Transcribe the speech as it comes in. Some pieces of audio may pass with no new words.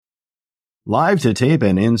Live to tape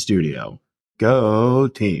and in studio. Go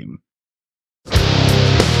team. Hey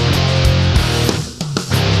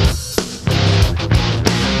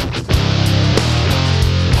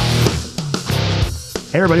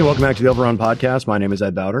everybody, welcome back to the Overrun Podcast. My name is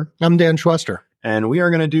Ed Bowder. I'm Dan Schwester. And we are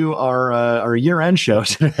going to do our year-end show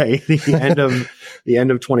today. The end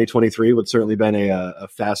of 2023, what's certainly been a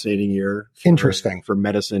fascinating year. Interesting for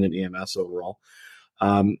medicine and EMS overall.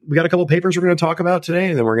 We got a couple of papers we're going to talk about today,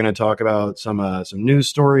 and then we're going to talk about some news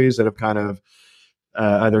stories that have kind of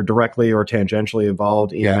either directly or tangentially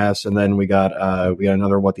involved EMS, and then we got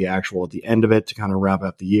another what the actual at the end of it to kind of wrap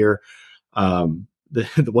up the year.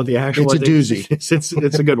 It's a doozy.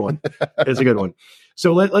 It's a good one. It's a good one.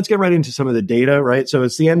 So let's get right into some of the data, right? So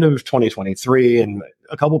it's the end of 2023, and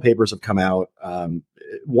a couple papers have come out.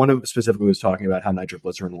 One of specifically was talking about how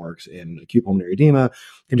nitroglycerin works in acute pulmonary edema,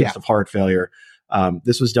 congestive heart failure.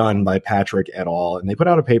 This was done by Patrick et al., and they put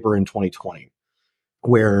out a paper in 2020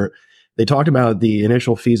 where they talked about the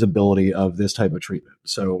initial feasibility of this type of treatment.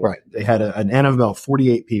 So they had an N of about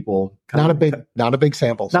 48 people. Not a big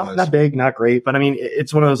sample size. Not big, not great. But I mean,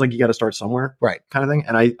 it's one of those, like, you got to start somewhere, right? Kind of thing.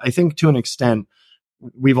 And I think to an extent,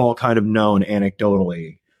 we've all kind of known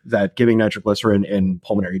anecdotally that giving nitroglycerin in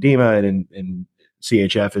pulmonary edema and in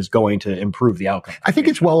CHF is going to improve the outcome. I think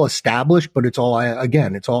it's well established, but it's all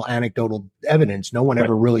anecdotal evidence. No one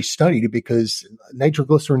ever really studied it because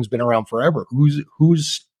nitroglycerin's been around forever.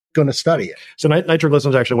 Who's going to study it? So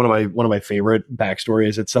nitroglycerin is actually one of my favorite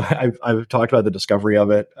backstories. It's I've talked about the discovery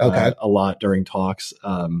of it a lot during talks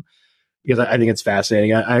because I think it's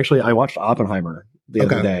fascinating. I watched Oppenheimer the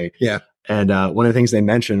other day. Yeah. And one of the things they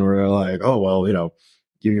mentioned were like, oh, well,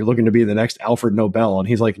 you're looking to be the next Alfred Nobel. And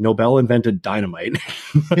he's like, Nobel invented dynamite.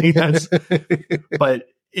 One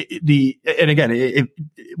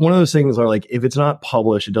of those things are like, if it's not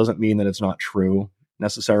published, it doesn't mean that it's not true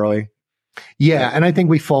necessarily. Yeah. And I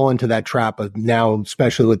think we fall into that trap of now,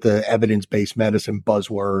 especially with the evidence-based medicine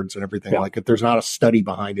buzzwords and everything. Like, if there's not a study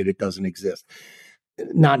behind it, it doesn't exist.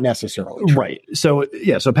 Not necessarily true. Right. So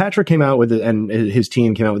Patrick came out with it, and his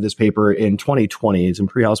team came out with this paper in 2020. It's in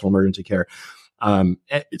pre-hospital emergency care.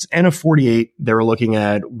 It's N of 48. They were looking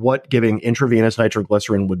at what giving intravenous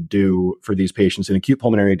nitroglycerin would do for these patients in acute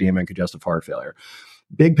pulmonary edema and congestive heart failure.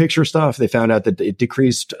 Big picture stuff. They found out that it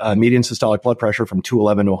decreased median systolic blood pressure from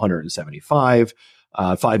 211 to 175,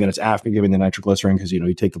 5 minutes after giving the nitroglycerin, because,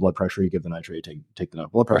 you take the blood pressure, you give the nitrate, you take the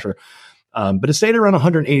blood pressure. But it stayed around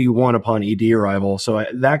 181 upon ED arrival. So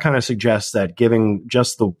that kind of suggests that giving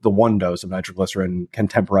just the one dose of nitroglycerin can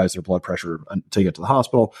temporize their blood pressure until you get to the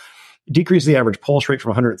hospital. It decreased the average pulse rate from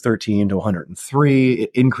 113 to 103. It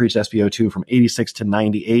increased SpO2 from 86 to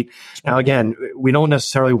 98. Now, again, we don't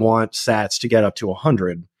necessarily want SATs to get up to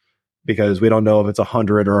 100 because we don't know if it's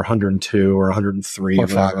 100 or 102 or 103 or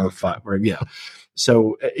 5. Yeah.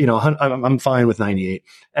 So, I'm fine with 98.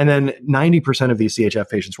 And then 90% of these CHF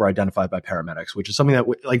patients were identified by paramedics, which is something that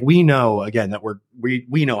we know, again, that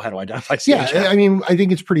we know how to identify CHF. Yeah. I mean, I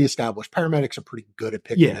think it's pretty established. Paramedics are pretty good at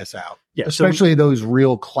picking this out. Yeah. Especially those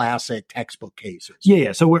real classic textbook cases.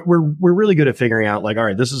 Yeah. So we're really good at figuring out, like, all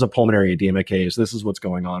right, this is a pulmonary edema case. This is what's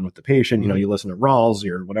going on with the patient. You listen to Rawls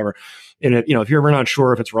or whatever. And if you're ever not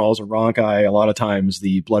sure if it's Rawls or Ronchi, a lot of times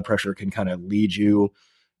the blood pressure can kind of lead you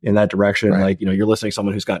in that direction. Right. Like, you're listening to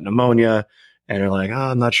someone who's got pneumonia and you're like,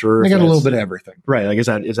 I'm not sure. I got a little bit of everything. Right. Like, is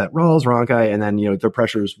that Rawls, Ronchi? And then, their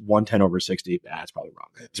pressure is 110 over 60. It's probably wrong.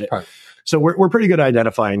 So we're pretty good at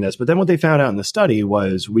identifying this. But then what they found out in the study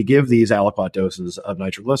was we give these aliquot doses of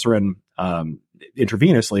nitroglycerin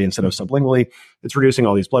intravenously instead of sublingually. It's reducing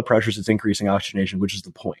all these blood pressures. It's increasing oxygenation, which is the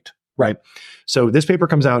point. Right. So this paper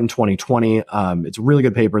comes out in 2020. It's a really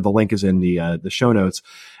good paper. The link is in the show notes.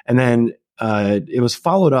 And then it was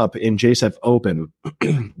followed up in JCEF Open,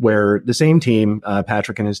 where the same team,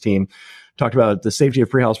 Patrick and his team, talked about the safety of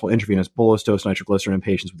pre-hospital intravenous bolus dose nitroglycerin in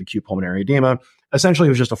patients with acute pulmonary edema. Essentially, it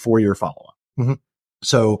was just a 4-year follow-up. Mm-hmm.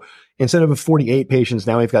 So instead of 48 patients,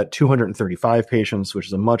 now we've got 235 patients, which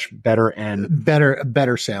is a much better and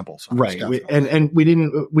better sample size. Right.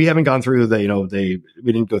 We haven't gone through we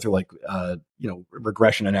didn't go through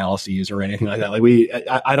regression analyses or anything like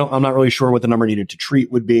that. I'm not really sure what the number needed to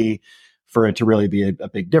treat would be for it to really be a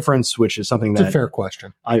big difference, which is something It's a fair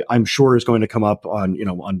question. I'm sure is going to come up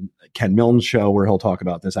on Ken Milne's show, where he'll talk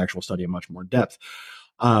about this actual study in much more depth.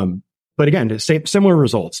 But again, similar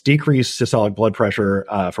results: decreased systolic blood pressure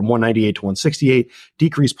from 198 to 168,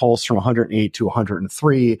 decreased pulse from 108 to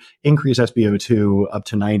 103, increased SpO2 up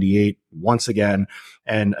to 98 once again.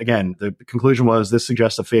 And again, the conclusion was this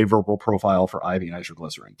suggests a favorable profile for IV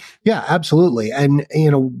nitroglycerin. Yeah, absolutely. And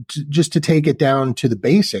just to take it down to the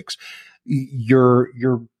basics, you're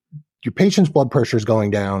your patient's blood pressure is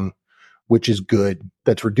going down, which is good.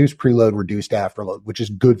 That's reduced preload, reduced afterload, which is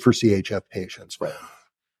good for CHF patients. Right.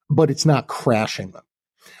 But it's not crashing them.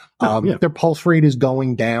 Yeah. Their pulse rate is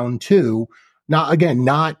going down too.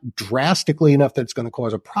 Not drastically enough that it's going to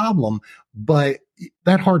cause a problem, but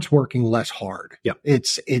that heart's working less hard. Yeah.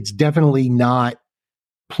 It's definitely not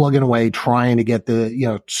plugging away, trying to get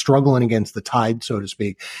struggling against the tide, so to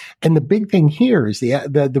speak. And the big thing here is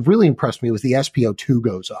the really impressed me was the SpO2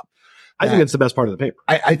 goes up. I think it's the best part of the paper.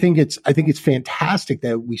 I think it's fantastic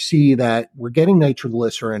that we see that we're getting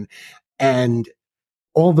nitroglycerin, and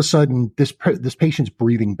all of a sudden this patient's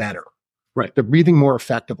breathing better. Right. They're breathing more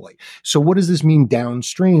effectively. So what does this mean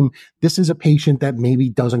downstream? This is a patient that maybe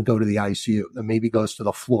doesn't go to the ICU, that maybe goes to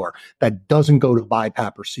the floor, that doesn't go to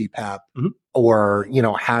BiPAP or CPAP, or,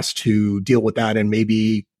 has to deal with that and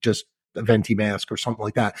maybe just a venti mask or something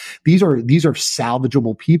like that. These are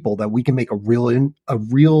salvageable people that we can make a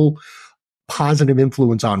real positive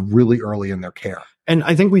influence on really early in their care. And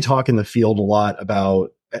I think we talk in the field a lot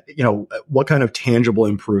about, what kind of tangible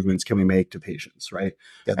improvements can we make to patients, right?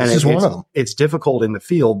 Yeah, this is one of them. It's difficult in the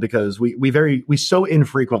field because we so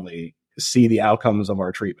infrequently see the outcomes of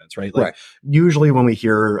our treatments, right? Like usually when we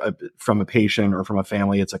hear from a patient or from a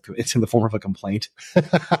family, it's in the form of a complaint.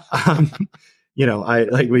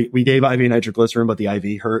 We gave IV nitroglycerin, but the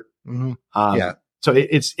IV hurt. So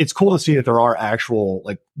it's cool to see that there are actual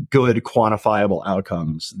good quantifiable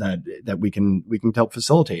outcomes that we can help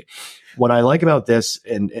facilitate. What I like about this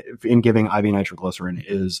in giving IV nitroglycerin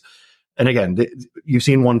is, and again, you've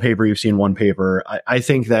seen one paper. I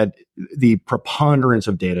think that the preponderance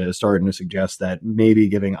of data is starting to suggest that maybe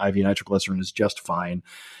giving IV nitroglycerin is just fine.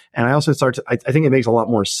 And I also I think it makes a lot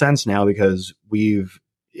more sense now because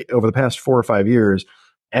over the past 4 or 5 years,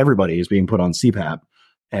 everybody is being put on CPAP.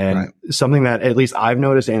 And something that at least I've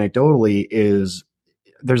noticed anecdotally is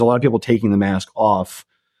there's a lot of people taking the mask off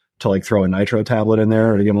to throw a nitro tablet in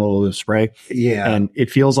there or to give them a little bit of spray. Yeah. And it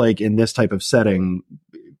feels like in this type of setting,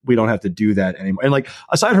 we don't have to do that anymore. And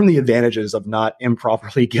aside from the advantages of not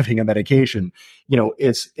improperly giving a medication,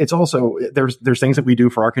 it's also, there's things that we do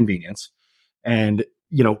for our convenience. And,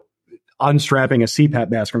 unstrapping a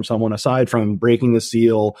CPAP mask from someone, aside from breaking the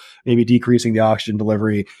seal, maybe decreasing the oxygen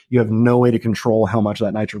delivery, you have no way to control how much of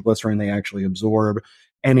that nitroglycerin they actually absorb,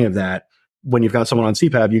 any of that. When you've got someone on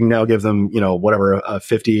CPAP, you can now give them, a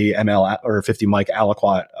 50 ml or 50 mic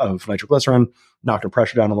aliquot of nitroglycerin, knock their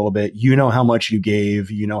pressure down a little bit. You know how much you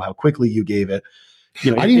gave, how quickly you gave it.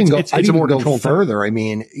 I'd even go further. I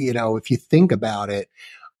mean, if you think about it,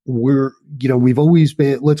 we've always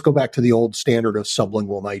been, let's go back to the old standard of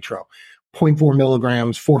sublingual nitro. 0.4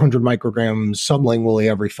 milligrams, 400 micrograms sublingually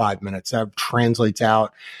every 5 minutes. That translates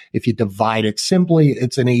out, if you divide it simply,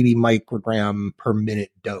 it's an 80 microgram per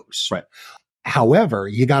minute dose. Right. However,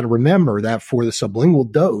 you got to remember that for the sublingual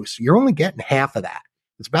dose, you're only getting half of that.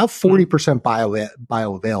 It's about 40%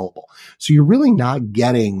 bioavailable. So you're really not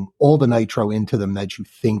getting all the nitro into them that you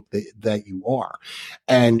think that you are.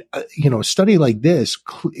 And, a study like this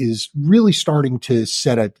is really starting to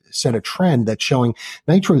set a trend that's showing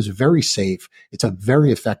nitro is very safe. It's a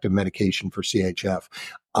very effective medication for CHF.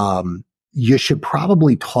 You should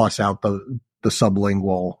probably toss out the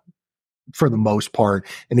sublingual for the most part.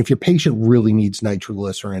 And if your patient really needs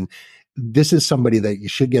nitroglycerin, this is somebody that you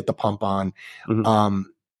should get the pump on.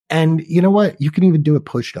 And you know what? You can even do a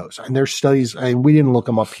push dose. And there's studies, and we didn't look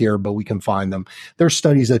them up here, but we can find them. There's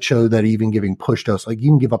studies that show that even giving push dose, you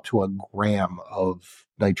can give up to 1 gram of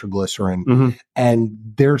nitroglycerin, and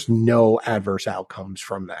there's no adverse outcomes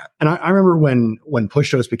from that. And I remember when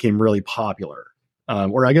push dose became really popular,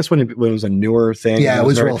 or I guess when it was a newer thing, it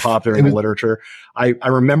was very popular in the literature. I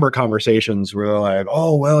remember conversations where they're like,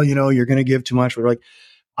 oh, well, you're going to give too much. We're like,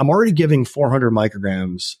 I'm already giving 400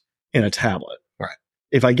 micrograms in a tablet. Right.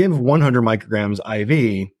 If I give 100 micrograms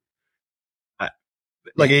IV,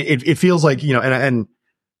 it feels like, and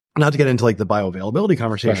not to get into the bioavailability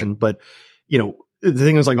conversation, but, the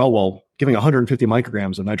thing is giving 150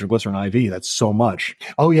 micrograms of nitroglycerin IV, that's so much.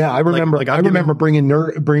 Oh yeah. I remember, I remember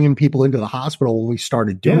bringing people into the hospital when we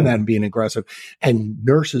started doing that and being aggressive, and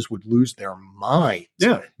nurses would lose their minds.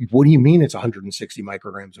 Yeah. What do you mean it's 160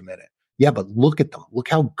 micrograms a minute? Yeah, but look at them. Look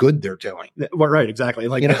how good they're doing. Well, right, exactly.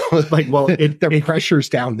 Their pressure's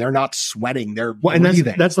down. They're not sweating. They're breathing.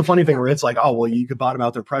 And that's the funny thing where it's you could bottom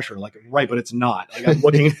out their pressure. Right, but it's not. I'm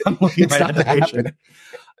looking right at the patient.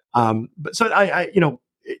 But so I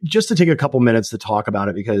just to take a couple minutes to talk about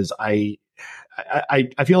it, because I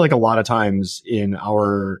feel like a lot of times in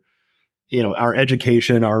our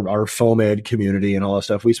education, our FOAMed community and all that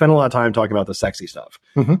stuff, we spend a lot of time talking about the sexy stuff,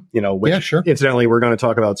 which sure. Incidentally, we're going to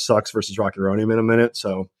talk about sucks versus rocuronium in a minute.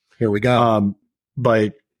 So Here we go.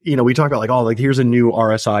 But we talk about like, oh, like here's a new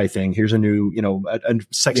RSI thing. Here's a new, a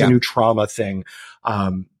sexy new trauma thing.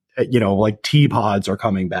 Like T-pods are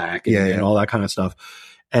coming back and all that kind of stuff.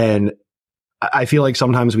 And I feel like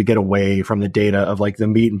sometimes we get away from the data of like the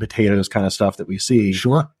meat and potatoes kind of stuff that we see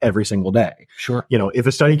every single day. Sure. If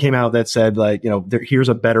a study came out that said like, here's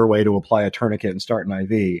a better way to apply a tourniquet and start an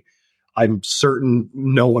IV, I'm certain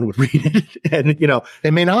no one would read it. And,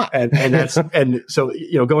 they may not. And that's, and so,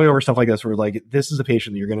 going over stuff like this, we're like, this is a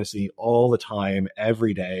patient that you're going to see all the time,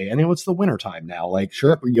 every day. And it's the winter time now. Like,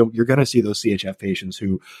 sure, you're going to see those CHF patients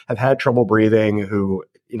who have had trouble breathing, who,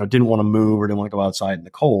 didn't want to move or didn't want to go outside in the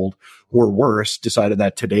cold, or worse, decided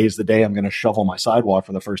that today's the day I'm going to shovel my sidewalk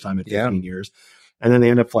for the first time in 15 years. And then they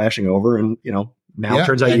end up flashing over and, now it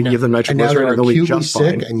turns out you can give them nitroglycerin and they'll be just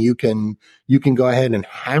sick, fine. And you can go ahead and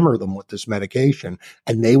hammer them with this medication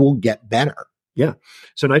and they will get better. Yeah.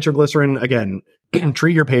 So nitroglycerin, again,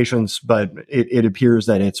 treat your patients, but it appears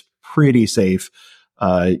that it's pretty safe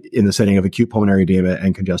in the setting of acute pulmonary edema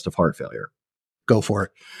and congestive heart failure. Go for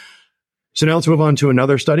it. So now let's move on to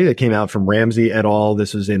another study that came out from Ramsey et al.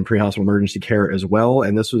 This is in pre-hospital emergency care as well.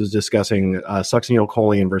 And this was discussing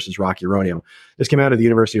succinylcholine versus rocuronium. This came out of the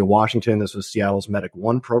University of Washington. This was Seattle's Medic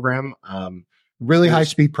One program. Really high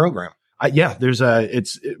speed program. They're the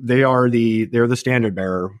standard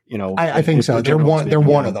bearer, I think so. They're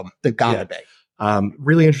one of them. They've got to be.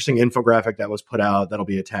 Really interesting infographic that was put out that'll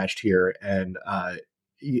be attached here. And,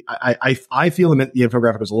 I feel the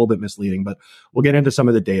infographic was a little bit misleading, but we'll get into some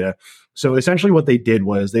of the data. So essentially what they did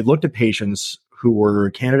was they looked at patients who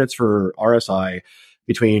were candidates for RSI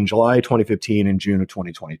between July 2015 and June of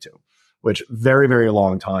 2022, which very, very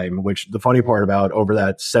long time, which the funny part about over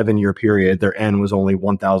that 7-year period, their N was only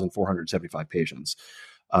 1,475 patients.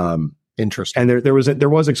 Interesting. And there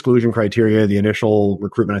was exclusion criteria. The initial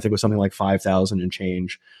recruitment, I think, was something like 5,000 and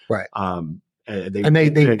change. Right.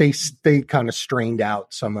 They kind of strained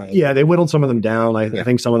out some of they whittled some of them down. I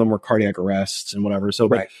think some of them were cardiac arrests and whatever. So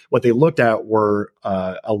what they looked at were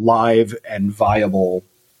alive and viable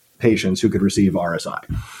patients who could receive RSI.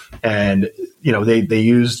 And, they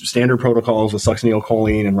used standard protocols with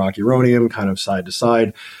succinylcholine and rocuronium kind of side to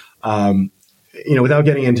side. Without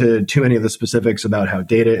getting into too many of the specifics about how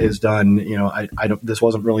data is done, this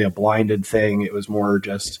wasn't really a blinded thing. It was more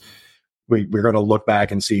just, we're going to look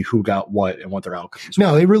back and see who got what and what their outcomes were.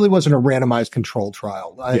 No, it really wasn't a randomized control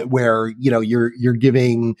trial where, you're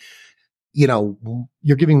giving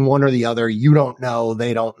one or the other. You don't know.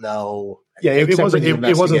 They don't know. Yeah. It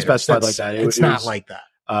wasn't specified like that. It's not like that.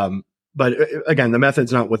 But again, the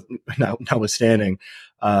method's notwithstanding,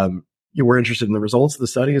 you were interested in the results of the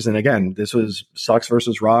studies. And again, this was Sucks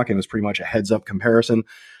versus Rock. It was pretty much a heads up comparison.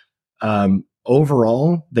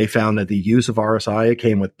 Overall, they found that the use of RSI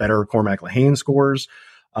came with better Cormack-Lehane scores.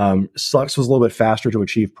 Sucks was a little bit faster to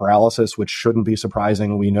achieve paralysis, which shouldn't be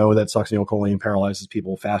surprising. We know that succinylcholine paralyzes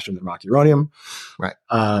people faster than rocuronium. Right.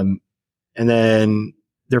 And then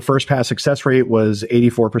their first pass success rate was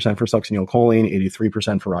 84% for succinylcholine,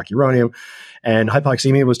 83% for rocuronium, and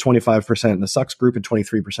hypoxemia was 25% in the Sucks group and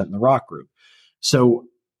 23% in the Rock group. So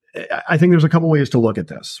I think there's a couple ways to look at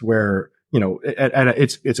this where,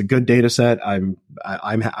 it's a good data set. I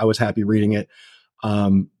was happy reading it.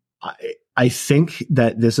 I think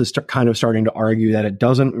that this is kind of starting to argue that it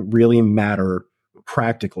doesn't really matter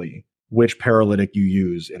practically which paralytic you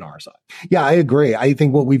use in RSI. Yeah, I agree. I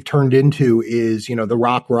think what we've turned into is, the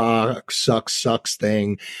rock, sucks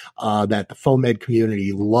thing, that the FOAMed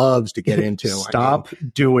community loves to get into. Stop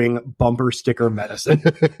doing bumper sticker medicine.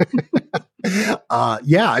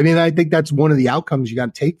 I think that's one of the outcomes you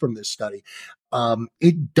got to take from this study.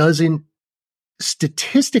 It doesn't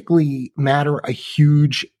statistically matter a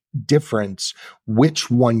huge difference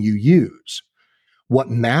which one you use. What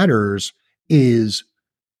matters is,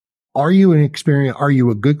 are you a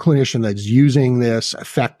good clinician that's using this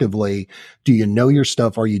effectively? Do you know your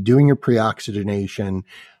stuff? Are you doing your pre-oxygenation?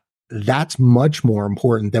 That's much more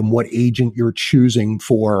important than what agent you're choosing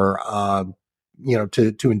for,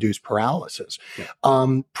 to induce paralysis.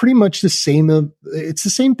 Yeah. Pretty much the same. It's the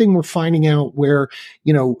same thing we're finding out where,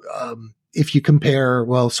 if you compare,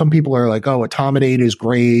 some people are like, oh, etomidate is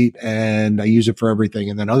great and I use it for everything.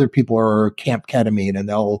 And then other people are camp ketamine and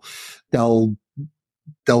they'll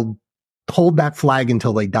hold that flag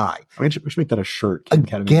until they die. I mean, we should make that a shirt.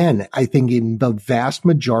 Again, I think in the vast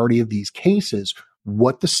majority of these cases,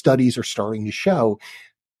 what the studies are starting to show,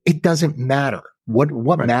 it doesn't matter. What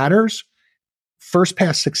matters? First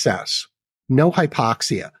pass success. no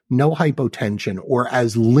hypoxia, no hypotension, or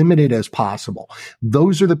as limited as possible.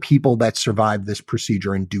 Those are the people that survive this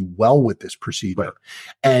procedure and do well with this procedure. Right.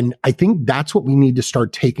 And I think that's what we need to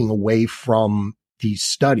start taking away from these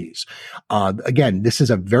studies. Again, this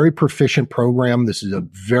is a very proficient program. This is a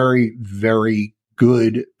very, very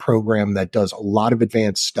good program that does a lot of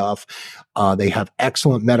advanced stuff. They have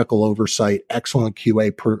excellent medical oversight, excellent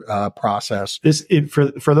QA process.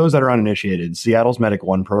 For those that are uninitiated, Seattle's Medic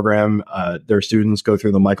One program, their students go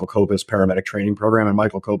through the Michael Kopis paramedic training program, and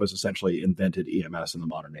Michael Kopis essentially invented EMS in the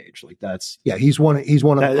modern age. Like that's he's one of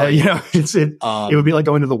it would be like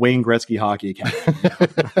going to the Wayne Gretzky Hockey Academy.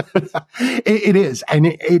 It is, and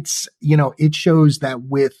it's it shows that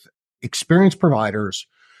with experienced providers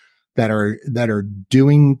that are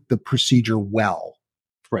doing the procedure well.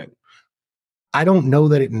 Right. I don't know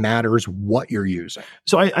that it matters what you're using.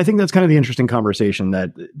 So I think that's kind of the interesting conversation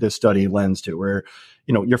that this study lends to, where,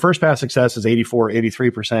 your first pass success is 84,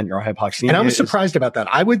 83%, your hypoxemia. And I was surprised about that.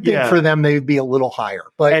 I would think for them, they'd be a little higher,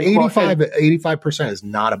 but 85% is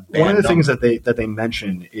not a bad one of the number. things that they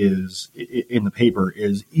mention is in the paper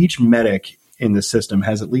is each medic in the system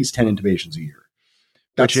has at least 10 intubations a year.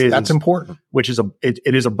 That's important. Which is it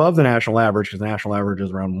is above the national average, because the national average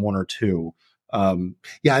is around 1 or 2. We'd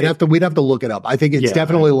have to look it up. I think it's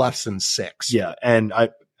definitely less than 6. Yeah, and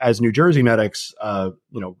as New Jersey medics,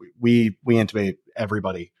 we intubate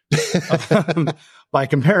everybody by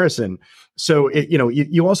comparison. So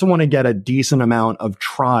you also want to get a decent amount of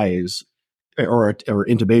tries or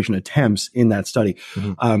intubation attempts in that study.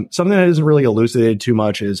 Mm-hmm. Something that isn't really elucidated too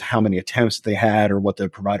much is how many attempts they had or what the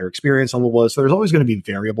provider experience level was. So there's always going to be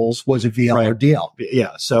variables. Was it VL or DL?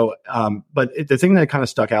 Yeah. So, but the thing that kind of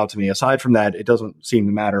stuck out to me, aside from that, it doesn't seem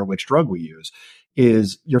to matter which drug we use,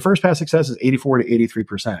 is your first pass success is 84 to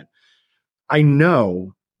 83%. I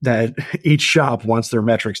know that each shop wants their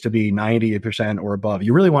metrics to be 90% or above.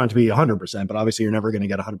 You really want it to be 100%, but obviously you're never going to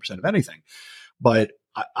get 100% of anything. But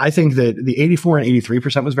I think that the 84 and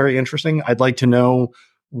 83% was very interesting. I'd like to know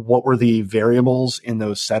what were the variables in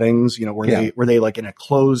those settings. Were they like in a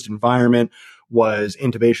closed environment? Was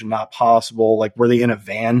intubation not possible? Like, were they in a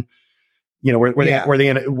van? Were they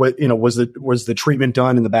in was the treatment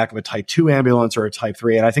done in the back of a type 2 ambulance or a type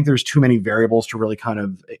 3? And I think there's too many variables to really kind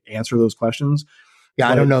of answer those questions. Yeah,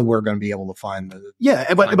 I don't know we're going to be able to find the.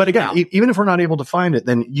 Yeah, but again, even if we're not able to find it,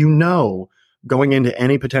 then going into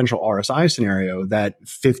any potential RSI scenario that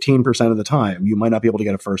 15% of the time you might not be able to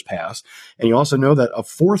get a first pass. And you also know that a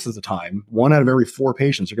fourth of the time, 1 out of every 4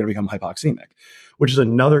 patients are going to become hypoxemic, which is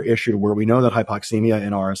another issue where we know that hypoxemia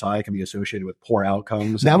in RSI can be associated with poor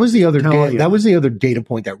outcomes. That was the other data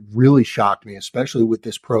point that really shocked me, especially with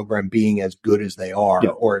this program being as good as they are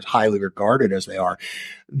or as highly regarded as they are.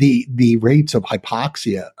 The rates of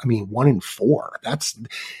hypoxia, 1 in 4,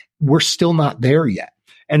 we're still not there yet.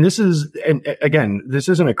 And this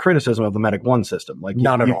isn't a criticism of the Medic One system. Like,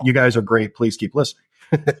 not at all. You guys are great. Please keep listening.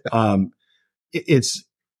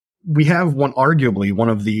 We have arguably one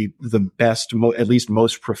of the best, at least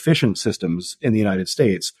most proficient systems in the United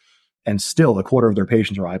States, and still a quarter of their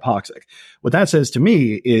patients are hypoxic. What that says to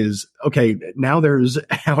me is, okay, now there's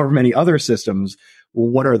however many other systems.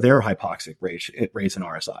 What are their hypoxic rates in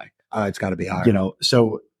RSI? It's got to be higher.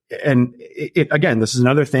 And again, this is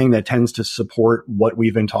another thing that tends to support what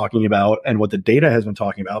we've been talking about and what the data has been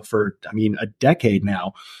talking about for, a decade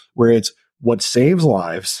now, where it's what saves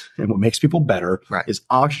lives and what makes people better is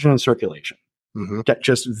oxygen and circulation. Mm-hmm.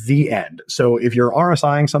 Just the end. So if you're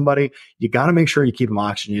RSIing somebody, you got to make sure you keep them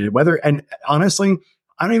oxygenated. And honestly,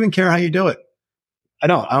 I don't even care how you do it. I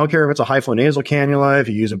don't care if it's a high flow nasal cannula, if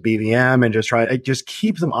you use a BVM and just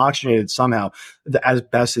keep them oxygenated somehow as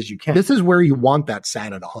best as you can. This is where you want that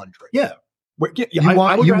sat at 100. Yeah.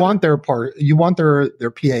 You want their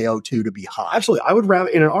PaO2 to be high. Absolutely. I would rather,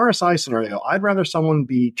 in an RSI scenario, I'd rather someone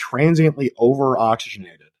be transiently over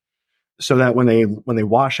oxygenated so that when they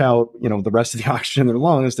wash out, the rest of the oxygen in their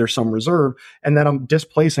lungs, there's some reserve, and then I'm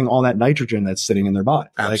displacing all that nitrogen that's sitting in their body.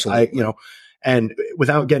 Absolutely. And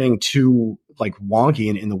without getting too wonky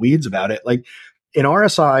and in the weeds about it, in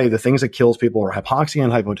RSI, the things that kills people are hypoxia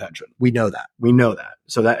and hypotension. We know that.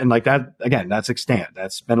 So that again, that's extant.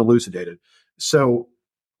 That's been elucidated. So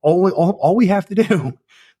all we have to do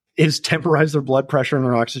is temporize their blood pressure and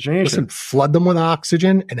their oxygenation. Listen, flood them with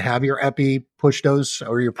oxygen and have your epi push dose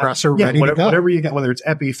or your pressor ready to go. Whatever you get, whether it's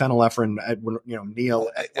epi, phenylephrine,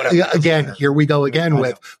 Neil. Again, here we go again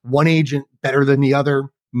with one agent better than the other,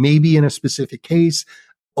 maybe in a specific case.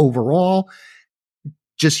 Overall,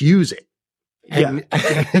 just use it. And,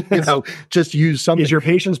 just use something. Is your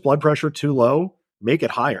patient's blood pressure too low? Make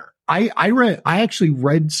it higher. I actually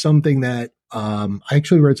read something that I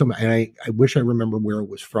actually read something, and I wish I remember where it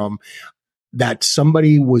was from, that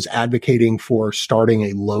somebody was advocating for starting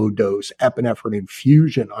a low dose epinephrine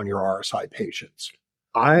infusion on your RSI patients.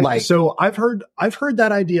 So I've heard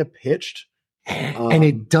that idea pitched, and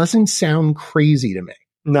it doesn't sound crazy to me.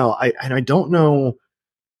 No, I don't know.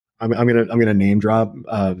 I'm gonna name drop,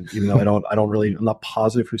 even though I'm not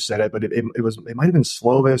positive who said it, but it might have been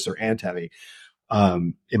Slovis or Antevi.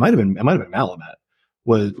 It might have been Malamet.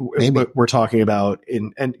 Maybe we're talking about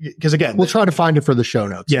and because again, we'll try to find it for the show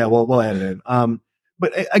notes. Yeah, we'll add it in.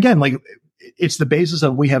 But again, like it's the basis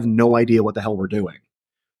of we have no idea what the hell we're doing.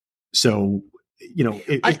 So, you know,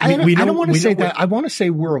 I don't want to say that. I want to say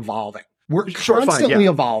we're evolving. We're constantly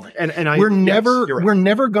evolving, and we're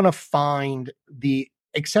never going to find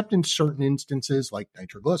except in certain instances like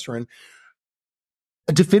nitroglycerin.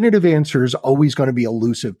 A definitive answer is always going to be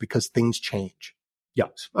elusive because things change. Yeah.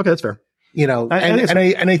 Okay, that's fair. You know,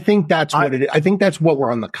 and I think that's what it is. I think that's what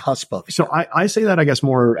we're on the cusp of. So I say that, I guess,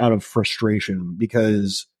 more out of frustration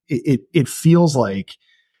because it feels like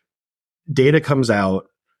data comes out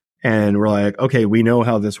and we're like, okay, we know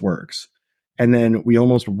how this works. And then we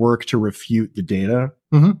almost work to refute the data,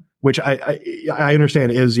 which I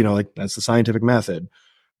understand is, you know, like that's the scientific method,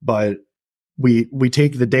 but we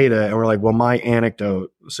take the data and we're like, well, my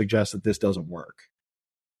anecdote suggests that this doesn't work.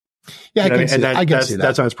 Yeah, I can see that.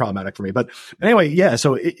 That's why it's problematic for me. But anyway, yeah.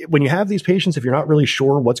 So when you have these patients, if you're not really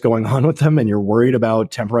sure what's going on with them and you're worried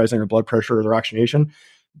about temporizing their blood pressure or their oxygenation,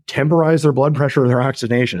 temporize their blood pressure or their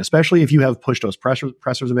oxygenation, especially if you have push dose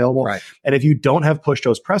pressors available. Right. And if you don't have push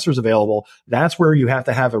dose pressors available, that's where you have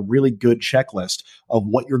to have a really good checklist of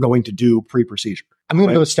what you're going to do pre-procedure. I'm going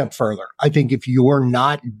to go a step further. I think if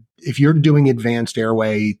you're doing advanced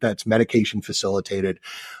airway that's medication facilitated,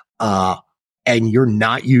 and you're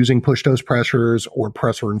not using push dose pressors or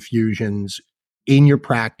pressor infusions in your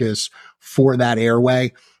practice for that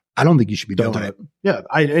airway, I don't think you should be doing it. Yeah,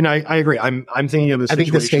 I agree. I'm thinking of a situation I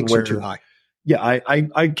think the stakes are too high. Yeah,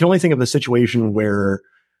 I can only think of a situation where,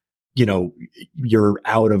 you know, you're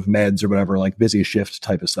out of meds or whatever, like busy shift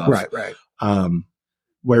type of stuff. Right.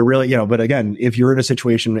 Where really, you know, but again, if you're in a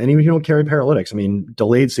situation, and even if you don't carry paralytics, I mean,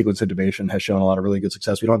 delayed sequence intubation has shown a lot of really good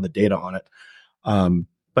success. We don't have the data on it.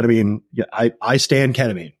 But I mean, yeah, I stand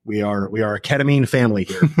ketamine. We are a ketamine family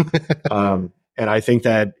here. And I think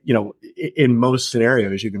that, you know, in most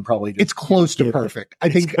scenarios, you can probably it's close to perfect. I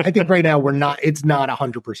think right now it's not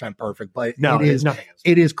 100% perfect, but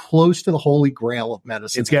it is close to the holy grail of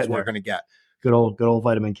medicine. We're going to get good old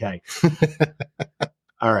vitamin K.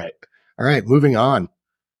 All right. Moving on.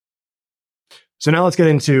 So now let's get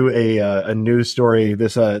into a news story.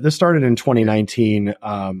 This started in 2019,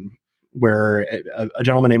 where a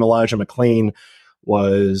gentleman named Elijah McClain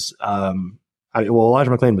was, Elijah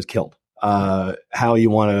McClain was killed. How you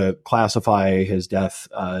want to classify his death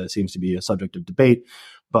seems to be a subject of debate,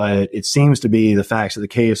 but it seems to be the facts of the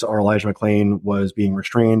case are Elijah McClain was being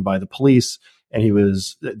restrained by the police, and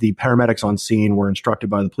the paramedics on scene were instructed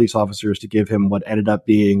by the police officers to give him what ended up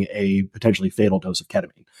being a potentially fatal dose of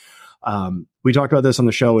ketamine. We talked about this on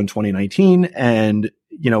the show in 2019, and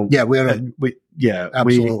you know,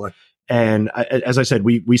 absolutely. And as I said,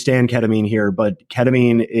 we stand ketamine here, but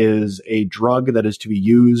ketamine is a drug that is to be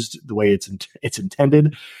used the way it's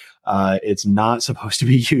intended. It's not supposed to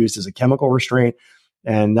be used as a chemical restraint,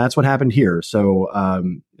 and that's what happened here.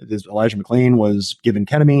 So this Elijah McClain was given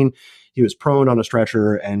ketamine. He was prone on a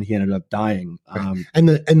stretcher, and he ended up dying. Right.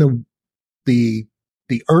 And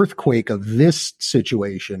the earthquake of this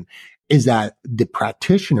situation is that the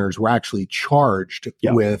practitioners were actually charged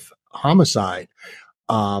with homicide.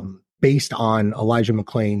 Based on Elijah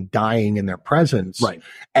McClain dying in their presence. Right.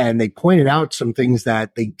 And they pointed out some things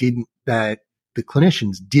that that the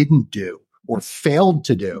clinicians didn't do or failed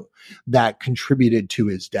to do that contributed to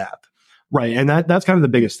his death. Right. And that's kind of the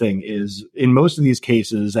biggest thing is in most of these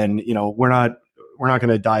cases, and, you know, we're not going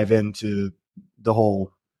to dive into the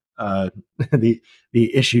whole, the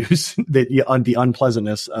issues the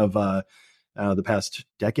unpleasantness of, the past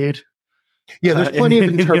decade. Yeah, there's plenty of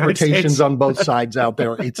interpretations on both sides out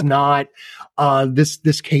there. It's not,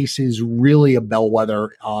 this case is really a bellwether.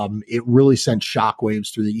 It really sent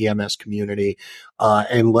shockwaves through the EMS community,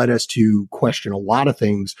 and led us to question a lot of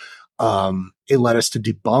things. It led us to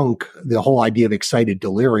debunk the whole idea of excited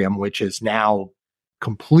delirium, which has now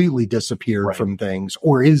completely disappeared from things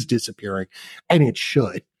or is disappearing. And it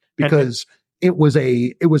should, because it was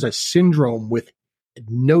a syndrome with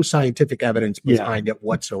no scientific evidence behind it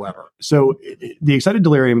whatsoever. So the excited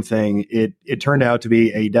delirium thing, it turned out to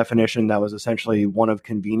be a definition that was essentially one of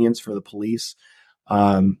convenience for the police.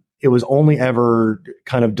 it was only ever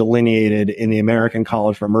kind of delineated in the American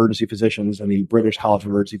College of Emergency Physicians and the British College of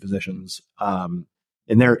Emergency Physicians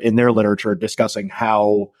in their literature discussing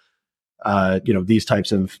how these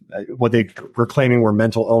types of what they were claiming were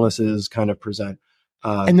mental illnesses kind of present.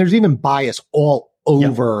 And there's even bias all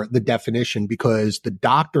over the definition, because the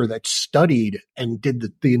doctor that studied and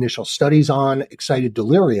did the initial studies on excited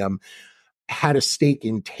delirium had a stake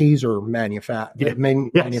in taser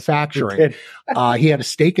manufacturing. He had a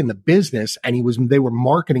stake in the business, and they were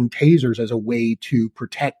marketing tasers as a way to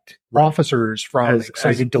protect officers from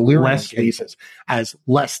excited delirium cases as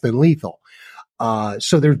less than lethal.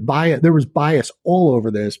 So there was bias all over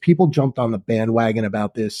this. People jumped on the bandwagon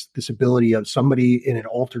about this ability of somebody in an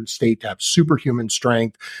altered state to have superhuman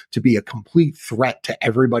strength, to be a complete threat to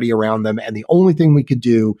everybody around them. And the only thing we could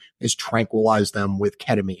do is tranquilize them with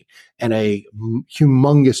ketamine, and a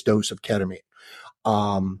humongous dose of ketamine.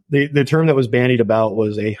 The term that was bandied about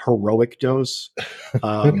was a heroic dose,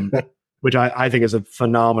 which I think is a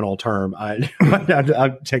phenomenal term. I'd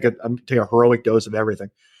take a heroic dose of everything.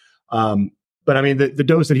 But I mean, the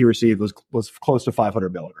dose that he received was close to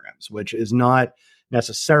 500 milligrams, which is not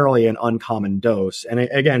necessarily an uncommon dose. And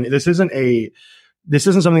again, this isn't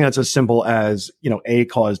something that's as simple as, A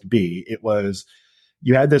caused B. It was,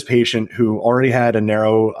 you had this patient who already had a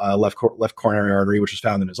narrow left coronary artery, which was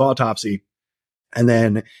found in his autopsy. And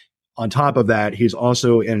then on top of that, he's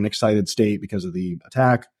also in an excited state because of the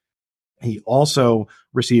attack. He also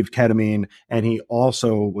received ketamine, and he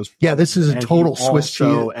also was. Yeah, this is a total Swiss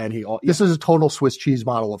cheese. This is a total Swiss cheese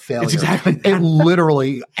model of failure. It's exactly that. It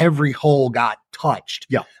literally, every hole got touched.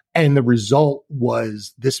 Yeah. And the result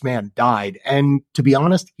was this man died. And to be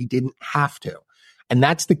honest, he didn't have to. And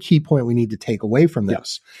that's the key point we need to take away from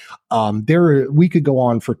this. We could go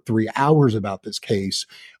on for 3 hours about this case,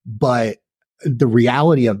 but the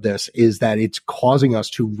reality of this is that it's causing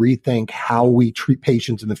us to rethink how we treat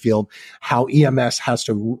patients in the field, how EMS has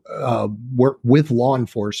to work with law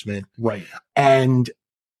enforcement, right, and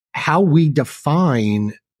how we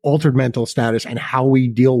define altered mental status and how we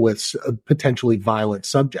deal with potentially violent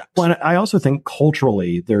subjects. Well, and I also think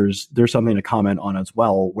culturally there's something to comment on as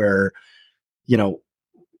well, where,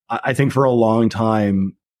 I think for a long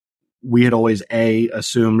time we had always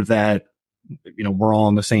assumed that, we're all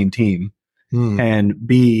on the same team. And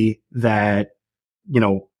B, that,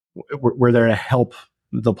 we're there to help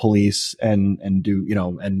the police and do,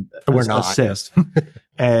 and we're not. Assist.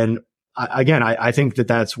 And I think that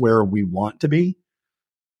that's where we want to be,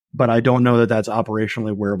 but I don't know that that's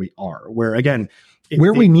operationally where we are. Where again,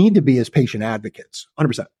 we need to be as patient advocates,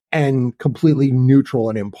 100%, and completely neutral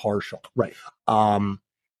and impartial. Right.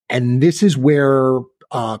 And this is where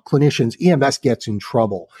clinicians, EMS gets in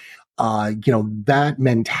trouble. That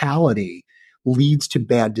mentality leads to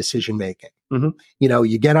bad decision making. Mm-hmm.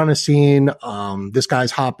 You get on a scene, this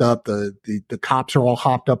guy's hopped up, the cops are all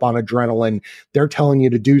hopped up on adrenaline. They're telling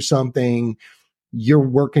you to do something. You're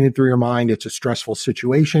working it through your mind. It's a stressful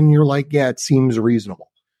situation. You're like, yeah, it seems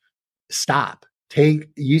reasonable. Stop.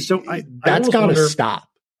 That's got to stop.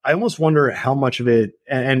 I almost wonder how much of it,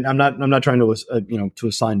 and I'm not trying to, to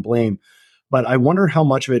assign blame, but I wonder how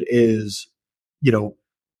much of it is,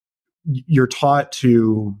 you're taught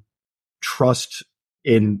to trust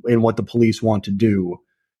in what the police want to do,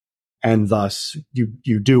 and thus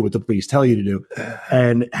you do what the police tell you to do.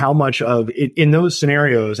 And how much of it in those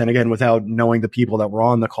scenarios, and again, without knowing the people that were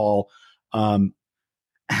on the call,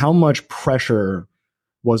 how much pressure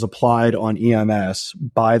was applied on EMS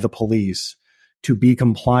by the police to be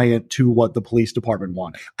compliant to what the police department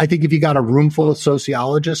wanted? I think if you got a room full of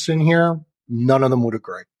sociologists in here, none of them would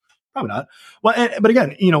agree. Probably not. Well, but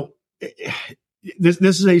again, this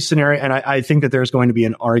is a scenario, and I think that there's going to be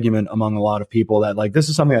an argument among a lot of people that, like, this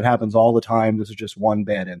is something that happens all the time. This is just one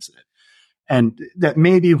bad incident. And that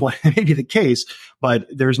may be the case, but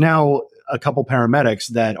there's now a couple paramedics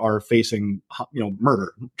that are facing,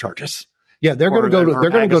 murder charges. Yeah, they're going to go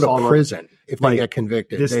to prison if they get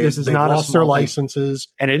convicted. This is not lost their licenses,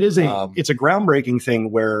 and it is it's a groundbreaking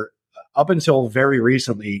thing where up until very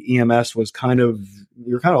recently, EMS was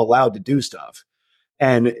you're kind of allowed to do stuff.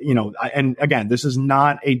 And, and again, this is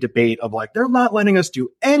not a debate of like, they're not letting us do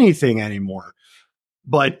anything anymore.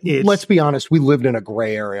 But let's be honest, we lived in a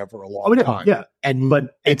gray area for a long time. Yeah.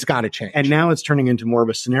 But it's got to change. And now it's turning into more of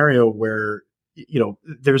a scenario where,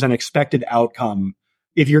 there's an expected outcome.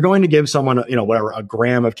 If you're going to give someone, a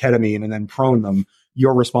gram of ketamine and then prone them,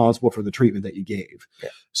 you're responsible for the treatment that you gave. Yeah.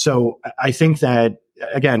 So I think that,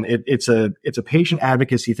 again, it's a patient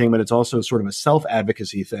advocacy thing, but it's also sort of a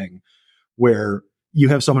self-advocacy thing where, you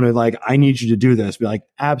have someone who like, I need you to do this, be like,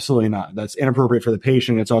 absolutely not. That's inappropriate for the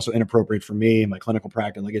patient. It's also inappropriate for me and my clinical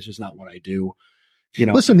practice. Like, it's just not what I do. You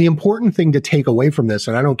know, listen, the important thing to take away from this,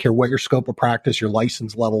 and I don't care what your scope of practice, your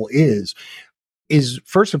license level is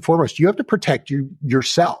first and foremost, you have to protect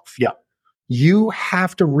yourself. Yeah. You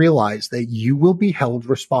have to realize that you will be held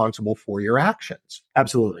responsible for your actions.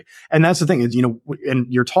 Absolutely. And that's the thing is, you know, and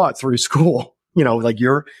you're taught through school, you know, like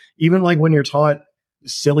even like when you're taught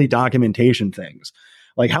silly documentation things,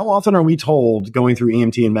 like how often are we told going through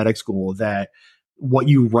EMT and medic school that what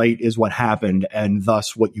you write is what happened and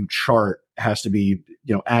thus what you chart has to be,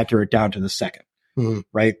 you know, accurate down to the second. Mm-hmm.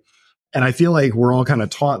 Right. And I feel like we're all kind of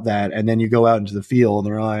taught that. And then you go out into the field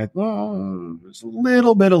and they're like, oh, there's a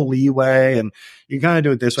little bit of leeway and you kind of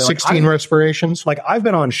do it this way. 16 respirations. Like I've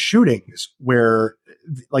been on shootings where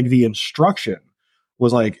like the instruction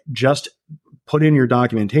was like, just put in your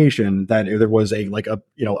documentation that there was a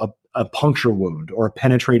puncture wound or a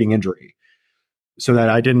penetrating injury, so that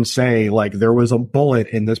I didn't say like there was a bullet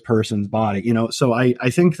in this person's body, you know? So I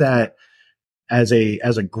think that as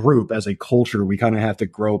a group, as a culture, we kind of have to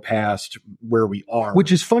grow past where we are.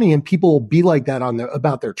 Which is funny. And people will be like that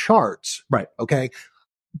about their charts. Right. Okay.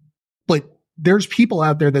 But there's people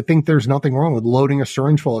out there that think there's nothing wrong with loading a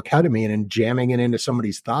syringe full of ketamine and jamming it into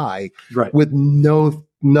somebody's thigh, right, with no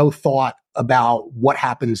thought about what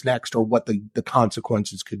happens next or what the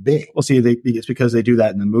consequences could be. Well, see, it's because they do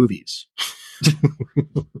that in the movies.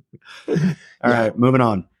 All right, moving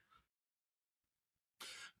on.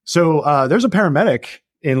 So there's a paramedic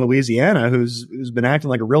in Louisiana who's been acting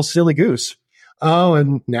like a real silly goose. Oh,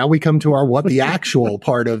 and now we come to our the actual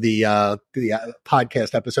part of the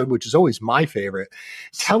podcast episode, which is always my favorite.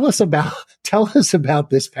 Tell us about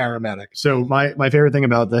this paramedic. So my favorite thing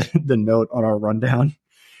about the note on our rundown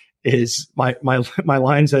is my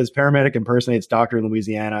line says paramedic impersonates doctor in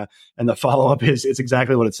Louisiana, and the follow up is it's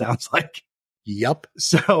exactly what it sounds like. Yep.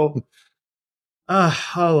 So,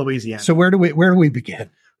 Louisiana. So where do we begin?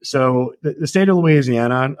 So the state of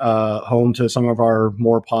Louisiana, home to some of our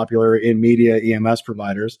more popular in media EMS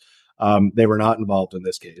providers, they were not involved in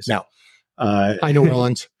this case. No. Hi, New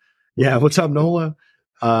Orleans. Yeah. What's up, NOLA?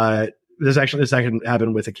 This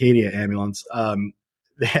happened with Acadia Ambulance.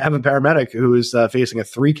 They have a paramedic who is facing a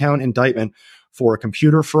 3-count indictment for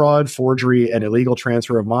computer fraud, forgery, and illegal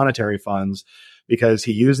transfer of monetary funds because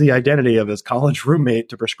he used the identity of his college roommate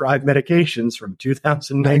to prescribe medications from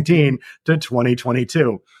 2019 to 2022.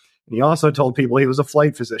 And he also told people he was a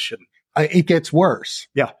flight physician. It gets worse.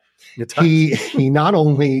 Yeah. He not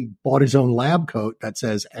only bought his own lab coat that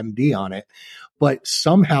says MD on it, but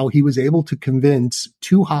somehow he was able to convince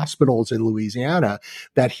 2 hospitals in Louisiana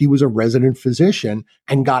that he was a resident physician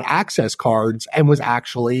and got access cards and was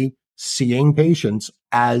actually seeing patients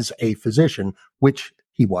as a physician, which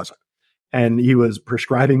he wasn't. And he was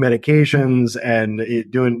prescribing medications and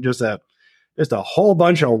doing just a whole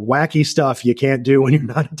bunch of wacky stuff you can't do when you're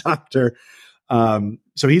not a doctor.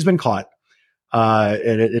 So he's been caught.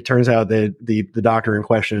 And it turns out that the doctor in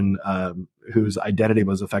question, whose identity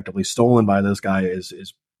was effectively stolen by this guy,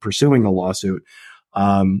 is pursuing a lawsuit.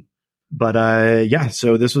 So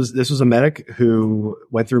this was a medic who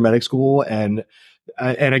went through medic school, and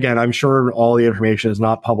again, I'm sure all the information is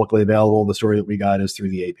not publicly available. The story that we got is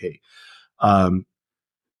through the AP.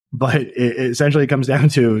 But it essentially comes down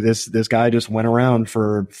to this guy just went around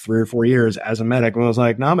for 3 or 4 years as a medic and was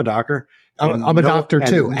like, no, I'm a doctor. I'm a doctor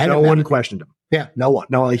too. And no one questioned him. Yeah, no one.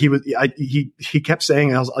 No, like he kept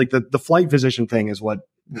saying, I was like, the flight physician thing is what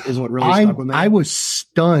really stuck with me. I was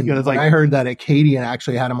stunned when I heard that Acadian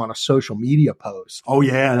actually had him on a social media post. Oh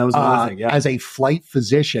yeah, that was another thing. Yeah, as a flight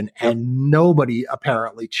physician, and nobody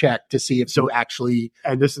apparently checked to see if he actually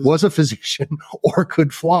was a physician or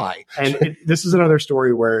could fly. And this is another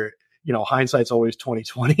story where, you know, hindsight's always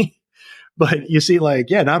 20/20. But you see, like,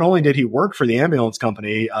 yeah, not only did he work for the ambulance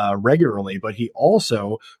company regularly, but he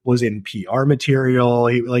also was in PR material.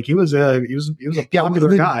 He was a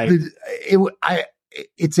popular guy.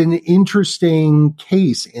 It's an interesting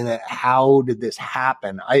case in that. How did this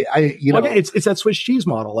happen? It's that Swiss cheese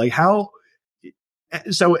model. Like how.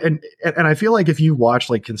 So and I feel like if you watch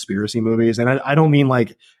like conspiracy movies, and I don't mean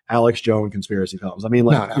like Alex Jones conspiracy films. I mean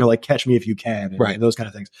like you know, like Catch Me If You Can, and those kind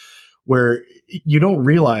of things, where you don't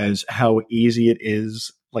realize how easy it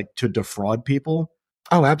is like to defraud people.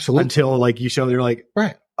 Oh, absolutely. Until like you're like,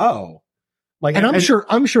 right. Oh, like, and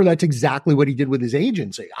I'm sure that's exactly what he did with his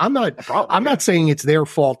agency. I'm not saying it's their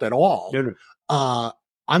fault at all. No.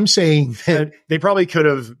 I'm saying that they probably could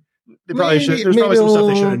have. They probably should. There's probably some stuff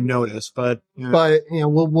they should have noticed, but you know,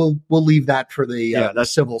 we'll leave that for the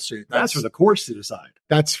civil suit. That's for the courts to decide.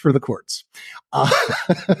 That's for the courts.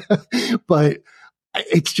 But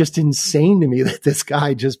it's just insane to me that this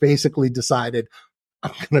guy just basically decided,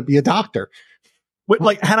 I'm going to be a doctor.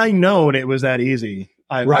 Like, had I known it was that easy,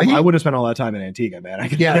 I would have spent all that time in Antigua, man. I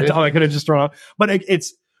could have just thrown off. But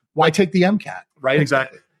it's why take the MCAT, right?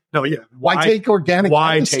 Exactly. No, yeah. Why take organic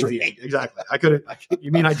chemistry? Exactly. I could have.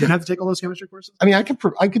 You mean I didn't have to take all those chemistry courses? I mean, I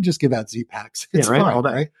could just give out Z-Packs. It's fine, all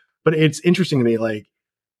that. Right? But it's interesting to me, like,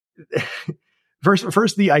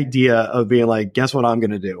 first the idea of being like, guess what I'm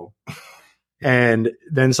going to do? And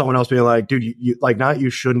then someone else being like, dude, you like, not, you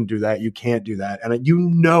shouldn't do that. You can't do that. And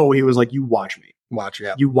he was like, you watch me.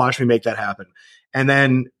 You watch me make that happen. And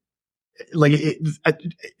then, like,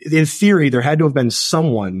 in theory, there had to have been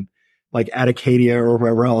someone like at Acadia or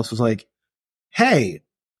wherever else was like, hey,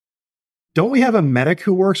 don't we have a medic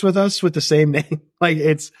who works with us with the same name? Like,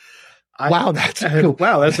 it's, that's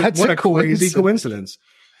a crazy coincidence.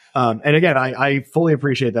 And again, I fully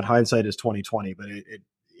appreciate that hindsight is 2020, but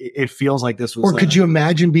it feels like this was. Or could you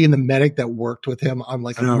imagine being the medic that worked with him on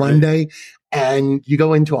like a Monday, and you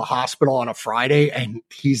go into a hospital on a Friday and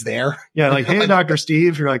he's there? Yeah, like, hey, Dr.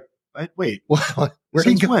 Steve. You're like, wait, where's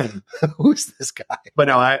he going? Who's this guy? But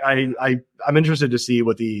no, I'm interested to see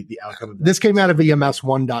what the outcome of this came out of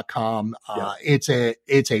EMS1.com.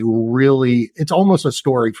 It's almost a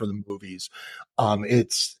story for the movies.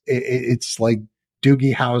 It's like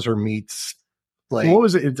Doogie Howser meets, like, what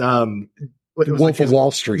was it? Wolf of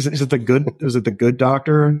Wall Street. Is it the Good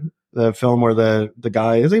Doctor? The film where the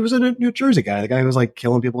guy he was a New Jersey guy. The guy who was like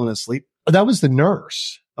killing people in his sleep. That was the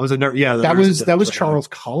nurse. That was a nurse. Yeah, that was Charles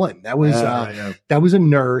Cullen. That was a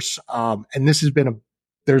nurse. And this has been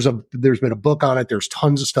there's been a book on it. There's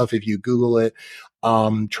tons of stuff if you Google it.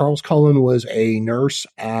 Charles Cullen was a nurse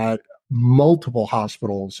at multiple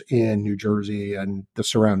hospitals in New Jersey and the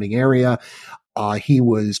surrounding area. He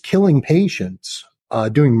was killing patients,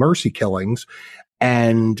 doing mercy killings,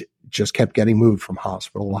 and just kept getting moved from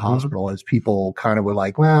hospital to hospital as people kind of were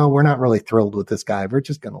like, well, we're not really thrilled with this guy. We're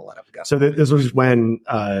just going to let him go. So this was when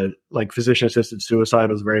like physician assisted suicide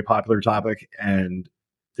was a very popular topic. And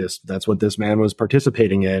that's what this man was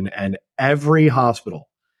participating in. And every hospital,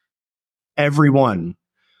 everyone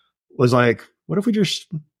was like, what if we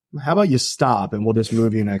how about you stop and we'll just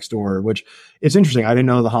move you next door? Which it's interesting. I didn't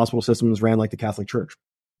know the hospital systems ran like the Catholic Church.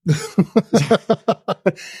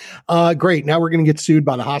 Great. Now we're going to get sued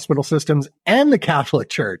by the hospital systems and the Catholic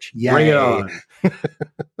Church. Yay. Bring it on.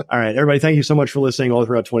 All right, everybody. Thank you so much for listening all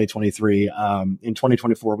throughout 2023. In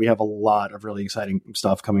 2024, we have a lot of really exciting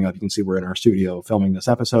stuff coming up. You can see we're in our studio filming this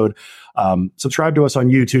episode. Subscribe to us on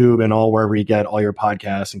YouTube and wherever you get all your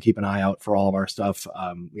podcasts, and keep an eye out for all of our stuff.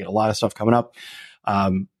 We got a lot of stuff coming up.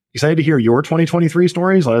 Excited to hear your 2023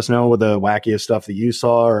 stories. Let us know the wackiest stuff that you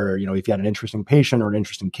saw, or, if you had an interesting patient or an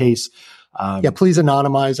interesting case. Please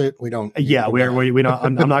anonymize it. We don't. We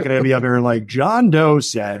don't. I'm not going to be up here like John Doe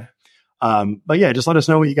said. But yeah, just let us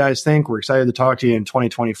know what you guys think. We're excited to talk to you in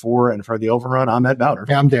 2024. And for the Overrun, I'm Ed Bowder.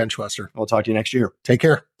 Yeah, I'm Dan Schwester. We'll talk to you next year. Take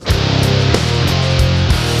care.